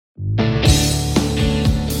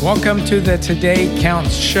Welcome to the Today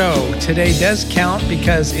Counts show. Today does count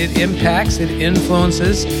because it impacts, it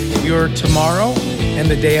influences your tomorrow and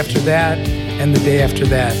the day after that and the day after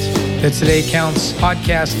that. The Today Counts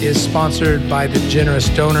podcast is sponsored by the generous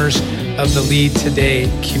donors of the Lead Today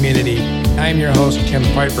community. I'm your host, Tim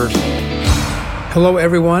Piper. Hello,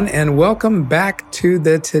 everyone, and welcome back to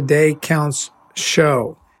the Today Counts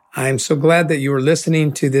show. I'm so glad that you are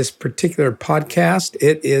listening to this particular podcast.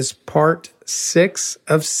 It is part 6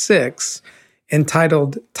 of 6,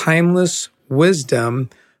 entitled Timeless Wisdom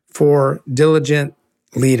for Diligent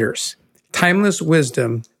Leaders. Timeless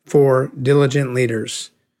Wisdom for Diligent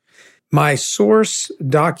Leaders. My source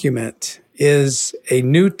document is a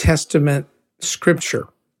New Testament scripture,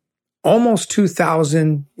 almost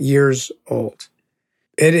 2,000 years old.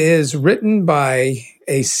 It is written by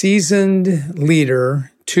a seasoned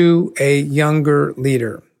leader to a younger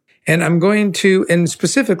leader. And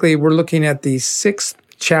specifically, we're looking at the 6th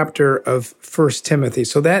chapter of 1 Timothy.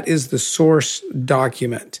 So that is the source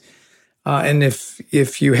document. And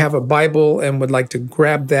if you have a Bible and would like to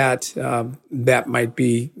grab that, that might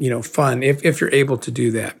be, fun if you're able to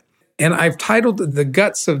do that. And I've titled the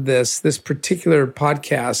guts of this particular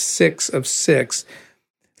podcast, 6 of 6,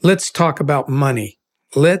 Let's Talk About Money.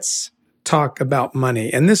 Let's talk about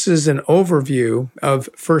money. And this is an overview of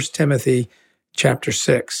 1 Timothy chapter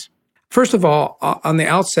 6. First of all, on the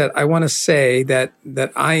outset, I want to say that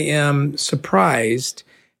I am surprised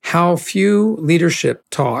how few leadership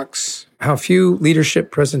talks, how few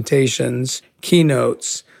leadership presentations,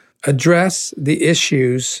 keynotes address the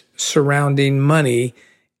issues surrounding money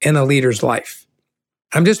in a leader's life.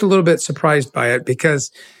 I'm just a little bit surprised by it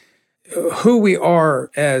because who we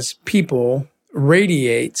are as people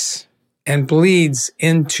radiates and bleeds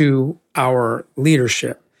into our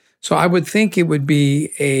leadership. So I would think it would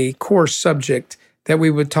be a core subject that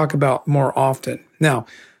we would talk about more often. Now,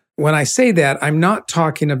 when I say that, I'm not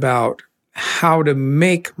talking about how to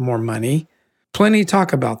make more money. Plenty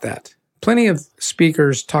talk about that. Plenty of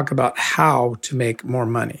speakers talk about how to make more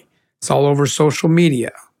money. It's all over social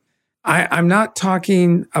media. I'm not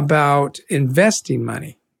talking about investing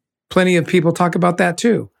money. Plenty of people talk about that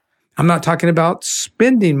too. I'm not talking about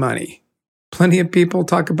spending money. Plenty of people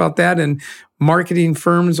talk about that, and marketing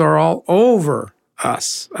firms are all over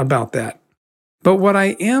us about that. But what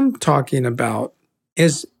I am talking about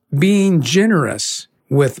is being generous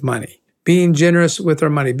with money, being generous with our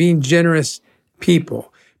money, being generous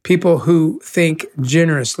people who think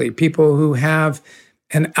generously, people who have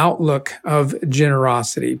an outlook of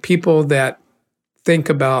generosity, people that think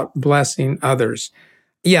about blessing others.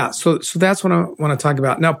 Yeah, so that's what I want to talk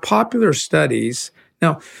about. Now, popular studies,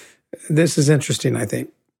 this is interesting, I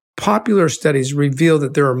think. Popular studies reveal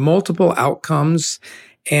that there are multiple outcomes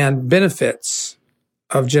and benefits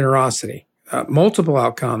of generosity, multiple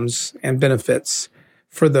outcomes and benefits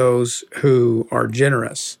for those who are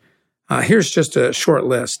generous. Here's just a short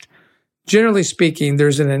list. Generally speaking,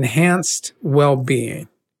 there's an enhanced well-being.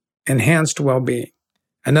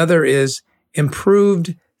 Another is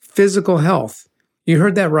improved physical health. You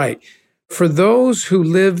heard that right. For those who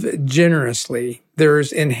live generously,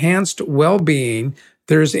 there's enhanced well-being,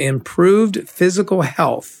 there's improved physical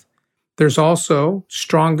health, there's also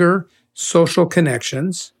stronger social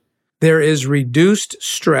connections, there is reduced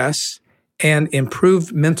stress, and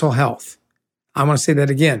improved mental health. I want to say that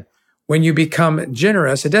again. When you become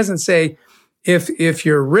generous, it doesn't say if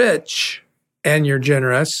you're rich and you're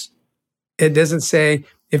generous. It doesn't say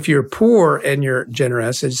if you're poor and you're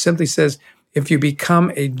generous. It simply says if you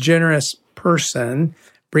become a generous person,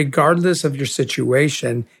 regardless of your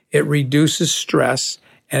situation, it reduces stress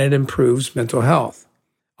and it improves mental health.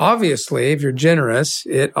 Obviously, if you're generous,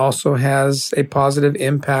 it also has a positive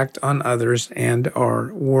impact on others and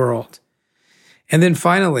our world. And then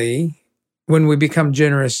finally, when we become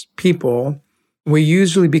generous people, we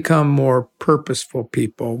usually become more purposeful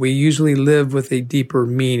people. We usually live with a deeper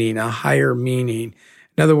meaning, a higher meaning.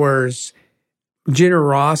 In other words,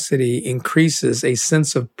 generosity increases a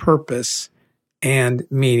sense of purpose and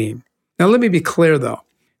meaning. Now, let me be clear, though.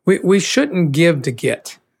 We shouldn't give to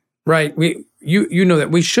get, right? You know that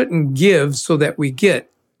we shouldn't give so that we get,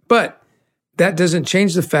 but that doesn't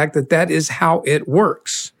change the fact that that is how it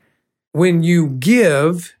works. When you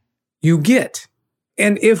give, you get.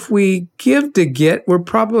 And if we give to get, we're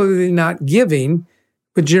probably not giving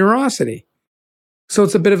with generosity. So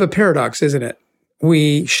it's a bit of a paradox, isn't it?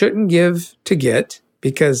 We shouldn't give to get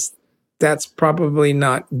because that's probably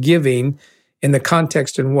not giving in the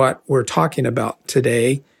context in what we're talking about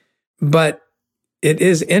today. But it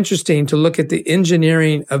is interesting to look at the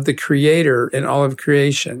engineering of the Creator in all of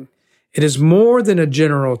creation. It is more than a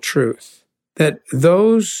general truth that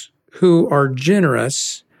those who are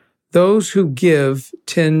generous, those who give,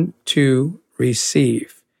 tend to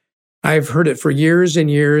receive. I've heard it for years and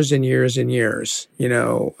years and years and years.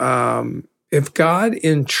 If God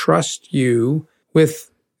entrusts you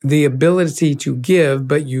with the ability to give,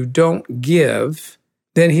 but you don't give,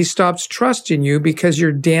 then he stops trusting you because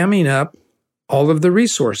you're damming up all of the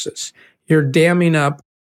resources. You're damming up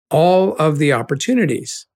all of the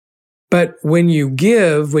opportunities. But when you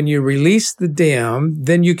give, when you release the dam,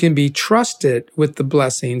 then you can be trusted with the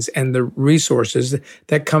blessings and the resources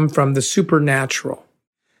that come from the supernatural.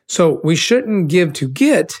 So we shouldn't give to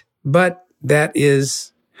get, but that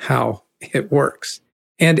is how it works.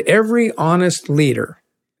 And every honest leader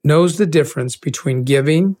knows the difference between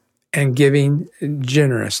giving and giving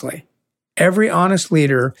generously. Every honest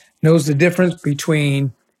leader knows the difference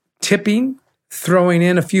between tipping, throwing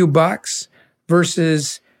in a few bucks,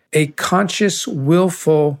 versus a conscious,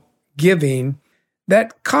 willful giving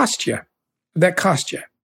that cost you.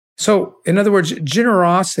 So, in other words,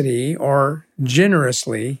 generosity or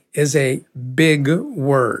generously is a big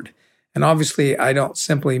word. And obviously, I don't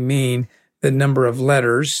simply mean the number of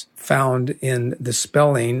letters found in the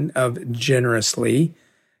spelling of generously.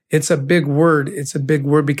 It's a big word. It's a big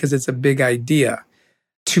word because it's a big idea.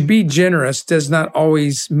 To be generous does not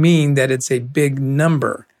always mean that it's a big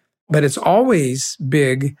number, but it's always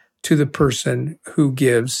big to the person who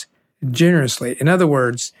gives generously. In other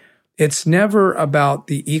words, it's never about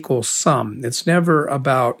the equal sum. It's never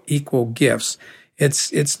about equal gifts.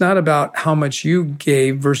 It's not about how much you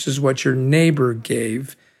gave versus what your neighbor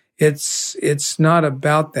gave. It's not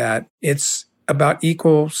about that. It's about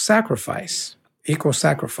equal sacrifice.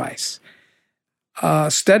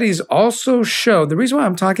 Studies also show, the reason why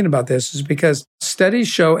I'm talking about this is because studies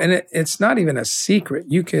show, and it's not even a secret.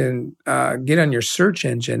 You can get on your search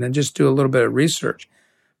engine and just do a little bit of research.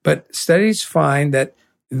 But studies find that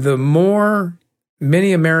the more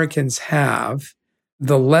many Americans have,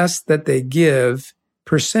 the less that they give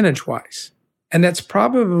percentage-wise. And that's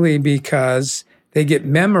probably because they get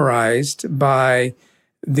memorized by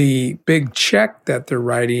the big check that they're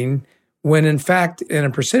writing, when in fact, in a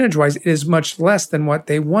percentage-wise, it is much less than what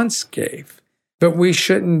they once gave. But we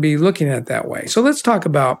shouldn't be looking at it that way. So let's talk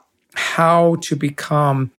about how to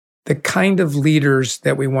become the kind of leaders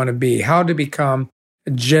that we want to be, how to become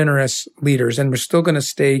generous leaders. And we're still going to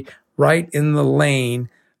stay right in the lane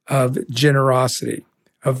of generosity,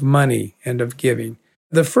 of money, and of giving.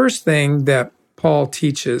 The first thing that Paul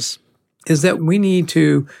teaches is that we need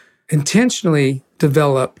to intentionally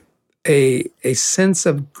develop a sense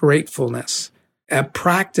of gratefulness, a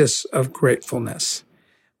practice of gratefulness.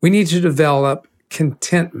 We need to develop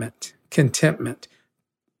contentment,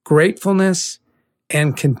 gratefulness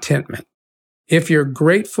and contentment. If you're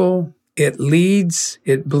grateful, it leads,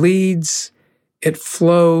 it bleeds, it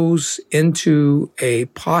flows into a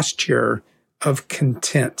posture of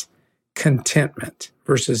contentment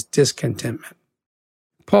versus discontentment.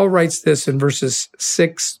 Paul writes this in verses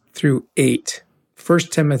 6 through 8, 1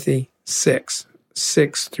 Timothy 6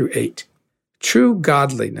 through 8. True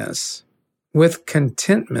godliness with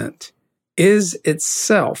contentment is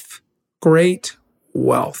itself great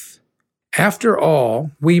wealth. After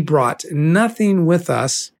all, we brought nothing with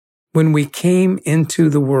us when we came into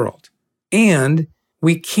the world, and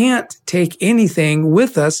we can't take anything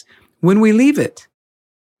with us when we leave it.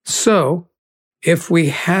 So, if we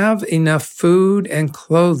have enough food and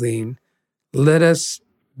clothing, let us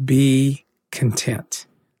be content.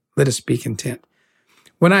 Let us be content.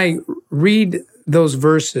 When I read those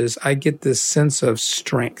verses, I get this sense of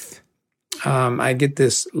strength. I get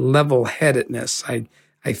this level-headedness.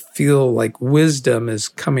 I feel like wisdom is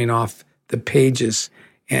coming off the pages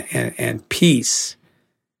and peace.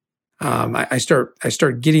 I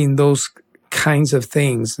start getting those kinds of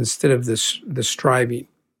things instead of the striving.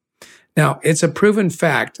 Now, it's a proven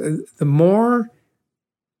fact. The more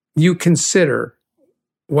you consider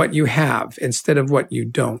what you have instead of what you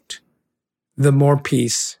don't, the more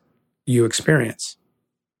peace you experience.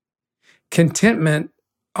 Contentment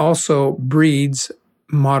also breeds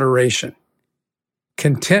moderation.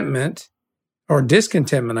 Contentment, or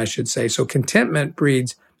discontentment, I should say. So contentment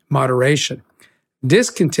breeds moderation.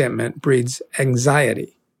 Discontentment breeds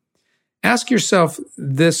anxiety. Ask yourself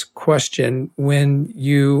this question when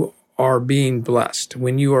you are being blessed,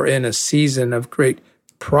 when you are in a season of great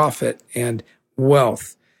profit and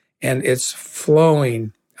wealth, and it's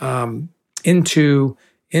flowing into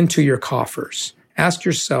your coffers. Ask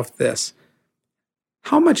yourself this: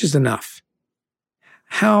 how much is enough?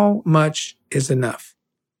 How much is enough?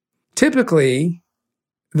 Typically,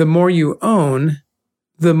 the more you own,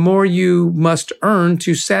 the more you must earn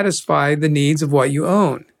to satisfy the needs of what you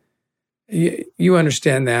own. You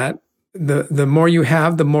understand that. The more you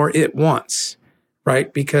have, the more it wants,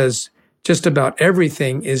 right? Because just about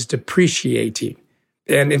everything is depreciating.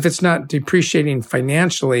 And if it's not depreciating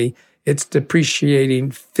financially, it's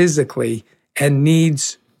depreciating physically and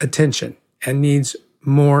needs attention and needs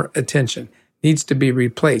more attention, needs to be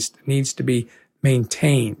replaced, needs to be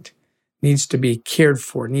maintained, needs to be cared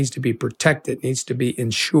for, needs to be protected, needs to be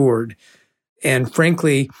insured. And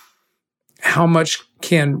frankly, how much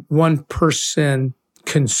can one person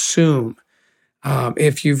consume?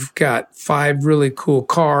 If you've got 5 really cool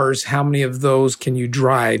cars, how many of those can you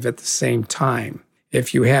drive at the same time?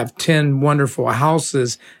 If you have 10 wonderful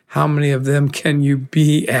houses, how many of them can you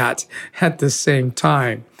be at the same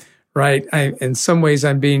time? Right? In some ways,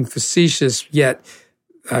 I'm being facetious, yet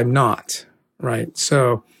I'm not. Right?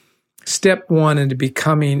 So step 1 into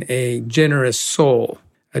becoming a generous soul,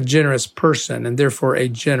 a generous person, and therefore a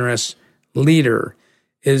generous leader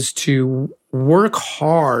is to work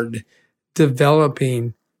hard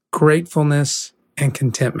developing gratefulness and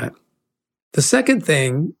contentment. The second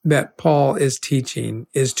thing that Paul is teaching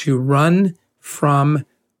is to run from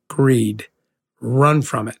greed. Run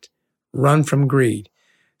from it. Run from greed.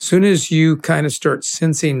 Soon as you kind of start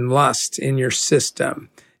sensing lust in your system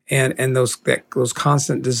and those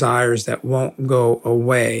constant desires that won't go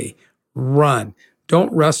away, run.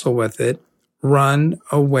 Don't wrestle with it. Run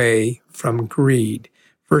away from greed.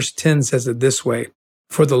 Verse 10 says it this way: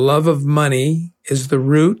 "For the love of money is the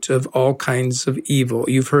root of all kinds of evil."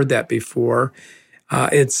 You've heard that before.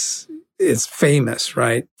 It's famous,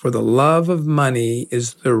 right? For the love of money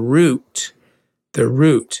is the root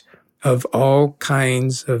of all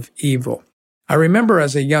kinds of evil. I remember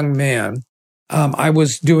as a young man, I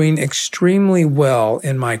was doing extremely well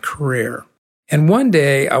in my career. And one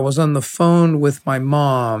day I was on the phone with my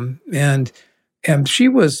mom, and she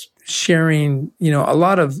was sharing, a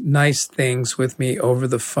lot of nice things with me over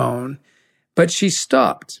the phone. But she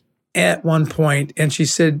stopped at one point and she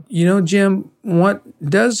said, Jim, what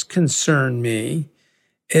does concern me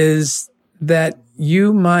is that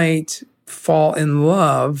you might fall in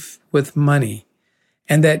love with money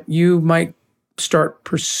and that you might start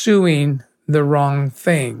pursuing the wrong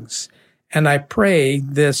things. And I pray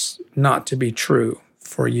this not to be true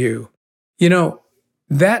for you.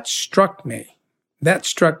 That struck me. That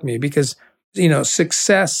struck me because,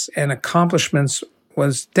 success and accomplishments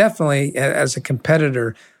was definitely, as a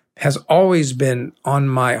competitor, has always been on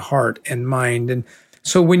my heart and mind. And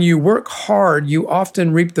so when you work hard, you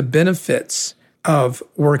often reap the benefits of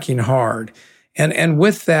working hard. And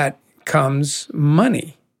with that comes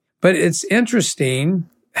money. But it's interesting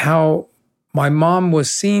how my mom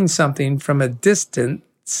was seeing something from a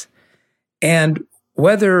distance, and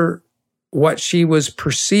whether what she was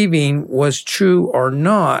perceiving was true or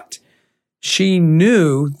not, she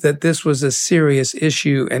knew that this was a serious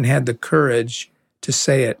issue and had the courage to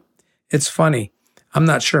say it. It's funny. I'm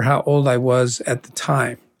not sure how old I was at the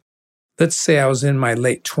time. Let's say I was in my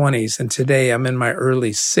late 20s, and today I'm in my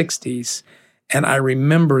early 60s, and I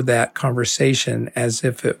remember that conversation as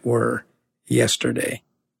if it were yesterday.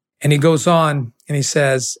 And he goes on and he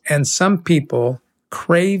says, "And some people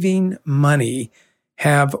craving money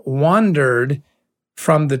have wandered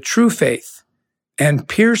from the true faith and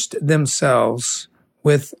pierced themselves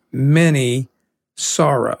with many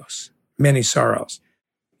sorrows." Many sorrows.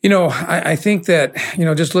 I think that,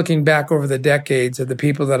 just looking back over the decades of the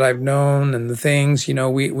people that I've known and the things,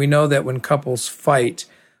 we know that when couples fight,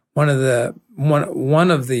 one of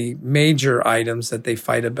the major items that they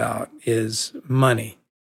fight about is money.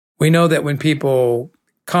 We know that when people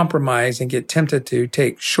compromise and get tempted to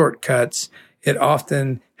take shortcuts, it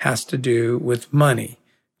often has to do with money,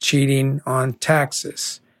 cheating on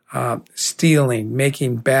taxes, stealing,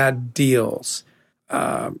 making bad deals,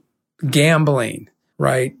 gambling,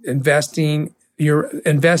 right? Investing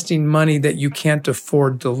money that you can't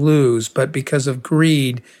afford to lose, but because of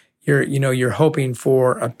greed, you're hoping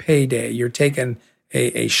for a payday. You're taking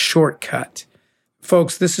a shortcut.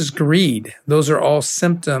 Folks, this is greed. Those are all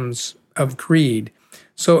symptoms of greed.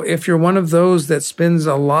 So if you're one of those that spends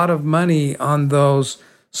a lot of money on those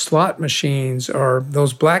slot machines or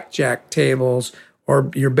those blackjack tables,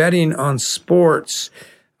 or you're betting on sports,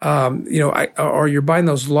 or you're buying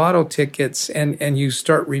those lotto tickets and you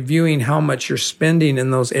start reviewing how much you're spending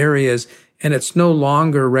in those areas, and it's no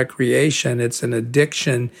longer recreation, it's an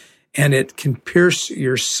addiction, and it can pierce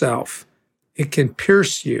yourself. It can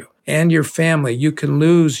pierce you and your family. You can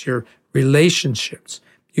lose your relationships.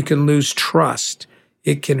 You can lose trust.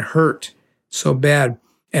 It can hurt so bad.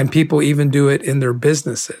 And people even do it in their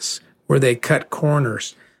businesses, where they cut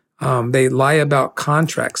corners. They lie about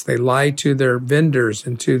contracts. They lie to their vendors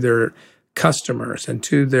and to their customers and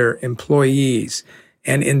to their employees.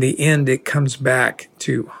 And in the end, it comes back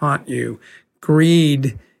to haunt you.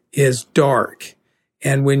 Greed is dark.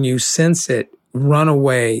 And when you sense it, run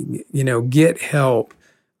away, get help.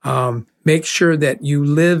 Make sure that you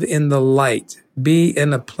live in the light. Be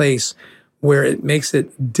in a place where it makes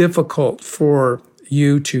it difficult for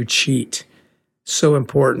you to cheat. So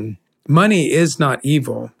important. Money is not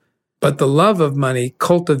evil, but the love of money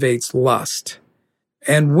cultivates lust.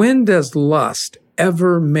 And when does lust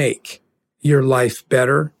ever make your life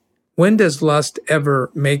better? When does lust ever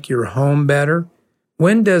make your home better?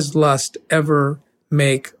 When does lust ever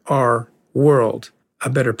make our world a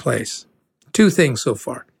better place? 2 things so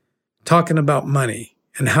far. Talking about money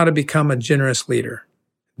and how to become a generous leader.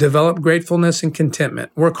 Develop gratefulness and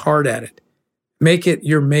contentment. Work hard at it. Make it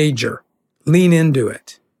your major. Lean into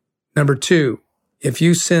it. Number 2, if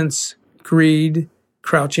you sense greed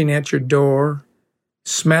crouching at your door,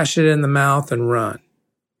 smash it in the mouth and run.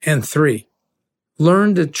 And 3,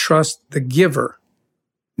 learn to trust the giver,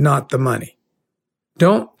 not the money.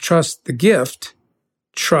 Don't trust the gift,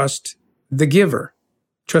 trust the giver.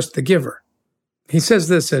 Trust the giver. He says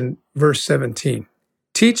this in verse 17.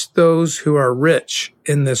 Teach those who are rich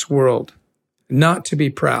in this world not to be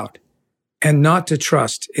proud and not to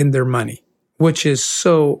trust in their money, which is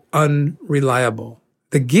so unreliable.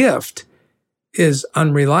 The gift is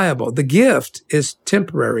unreliable. The gift is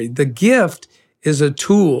temporary. The gift is a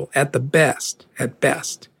tool at best.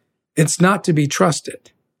 It's not to be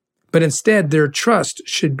trusted, but instead their trust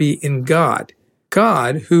should be in God.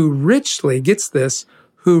 God who richly, gets this,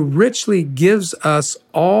 who richly gives us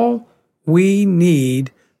all we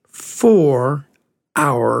need for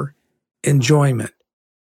our enjoyment.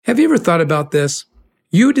 Have you ever thought about this?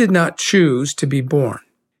 You did not choose to be born,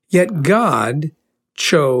 yet God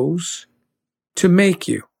chose to make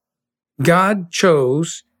you. God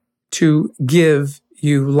chose to give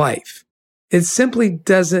you life. It simply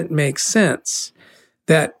doesn't make sense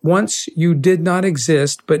that once you did not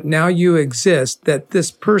exist, but now you exist, that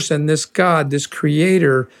this person, this God, this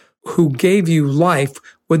creator who gave you life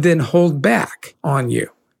would then hold back on you.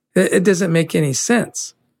 It doesn't make any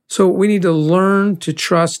sense. So we need to learn to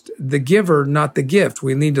trust the giver, not the gift.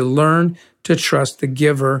 We need to learn to trust the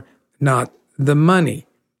giver, not the money.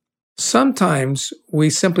 Sometimes we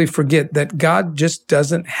simply forget that God just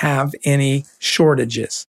doesn't have any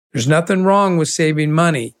shortages. There's nothing wrong with saving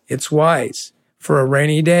money. It's wise for a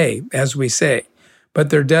rainy day, as we say. But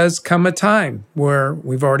there does come a time where,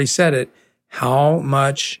 we've already said it, how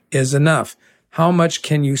much is enough? How much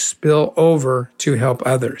can you spill over to help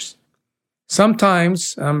others?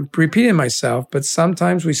 Sometimes, I'm repeating myself, but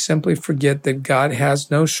sometimes we simply forget that God has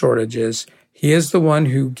no shortages. He is the one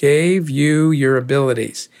who gave you your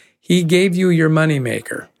abilities. He gave you your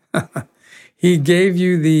moneymaker. He gave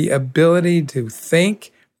you the ability to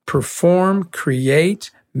think, perform,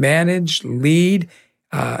 create, manage, lead.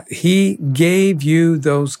 He gave you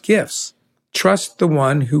those gifts. Trust the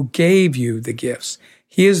one who gave you the gifts.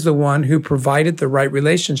 He is the one who provided the right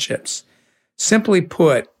relationships. Simply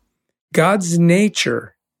put, God's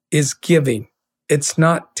nature is giving. It's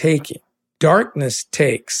not taking. Darkness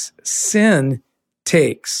takes. Sin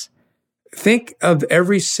takes. Think of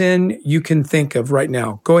every sin you can think of right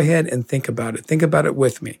now. Go ahead and think about it. Think about it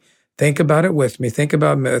with me. Think about it with me. Think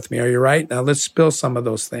about it with me. Are you right? Now let's spill some of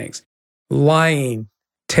those things. Lying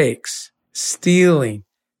takes. Stealing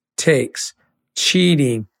takes.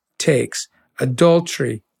 Cheating takes.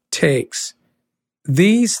 Adultery takes.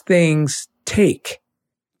 These things take.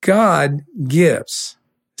 God gives.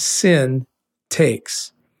 Sin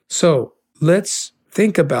takes. So let's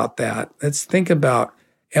think about that. Let's think about,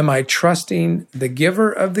 am I trusting the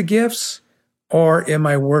giver of the gifts, or am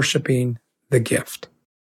I worshiping the gift?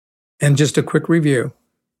 And just a quick review.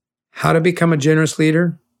 How to become a generous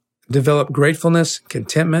leader: develop gratefulness,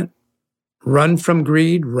 contentment, run from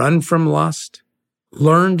greed, run from lust,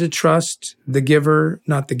 learn to trust the giver,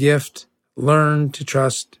 not the gift, learn to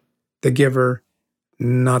trust the giver,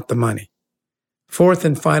 not the money. 4th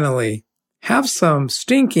and finally, have some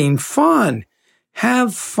stinking fun.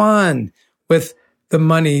 Have fun with the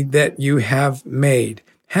money that you have made.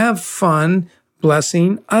 Have fun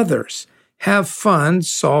blessing others. Have fun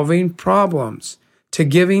solving problems, to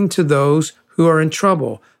giving to those who are in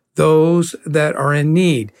trouble, those that are in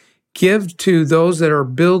need. Give to those that are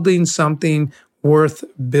building something worth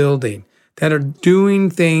building, that are doing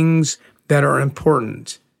things that are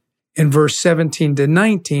important. In verse 17 to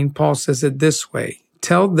 19, Paul says it this way.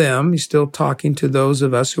 Tell them, he's still talking to those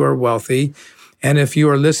of us who are wealthy, And if you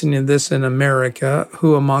are listening to this in America,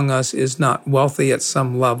 who among us is not wealthy at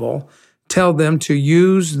some level, tell them to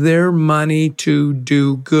use their money to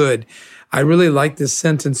do good. I really like this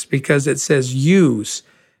sentence because it says use,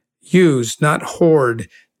 not hoard.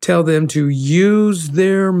 Tell them to use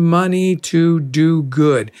their money to do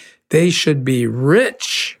good. They should be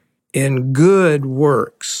rich in good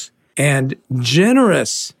works and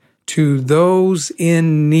generous to those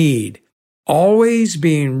in need, always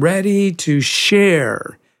being ready to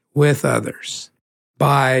share with others.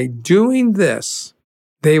 By doing this,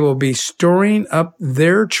 they will be storing up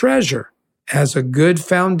their treasure as a good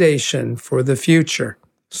foundation for the future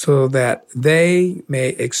so that they may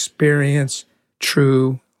experience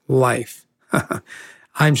true life.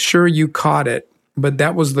 I'm sure you caught it, but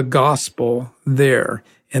that was the gospel there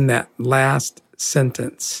in that last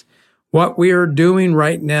sentence. What we are doing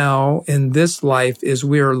right now in this life is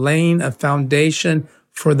we are laying a foundation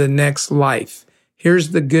for the next life.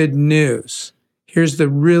 Here's the good news. Here's the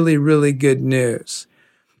really, really good news.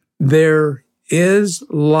 There is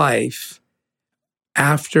life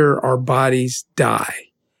after our bodies die.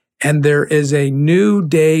 And there is a new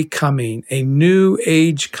day coming, a new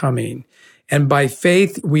age coming. And by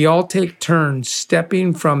faith, we all take turns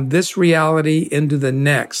stepping from this reality into the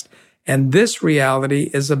next. And this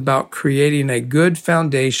reality is about creating a good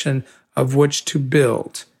foundation of which to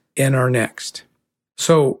build in our next.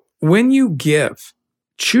 So when you give,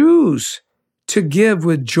 choose to give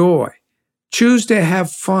with joy. Choose to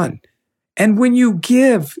have fun. And when you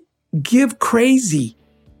give crazy,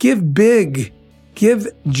 give big, give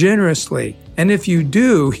generously. And if you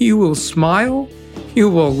do, you will smile, you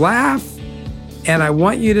will laugh. And I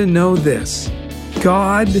want you to know this: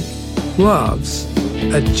 God loves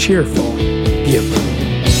a cheerful giver.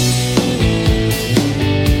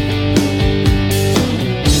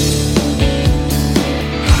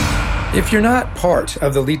 If you're not part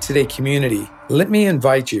of the Lead Today community, let me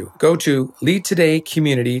invite you. Go to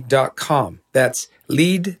leadtodaycommunity.com. That's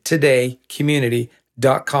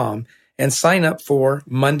leadtodaycommunity.com and sign up for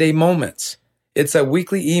Monday Moments. It's a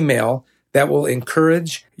weekly email that will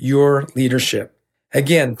encourage your leadership.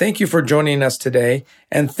 Again, thank you for joining us today,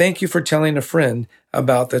 and thank you for telling a friend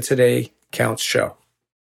about the Today Counts show.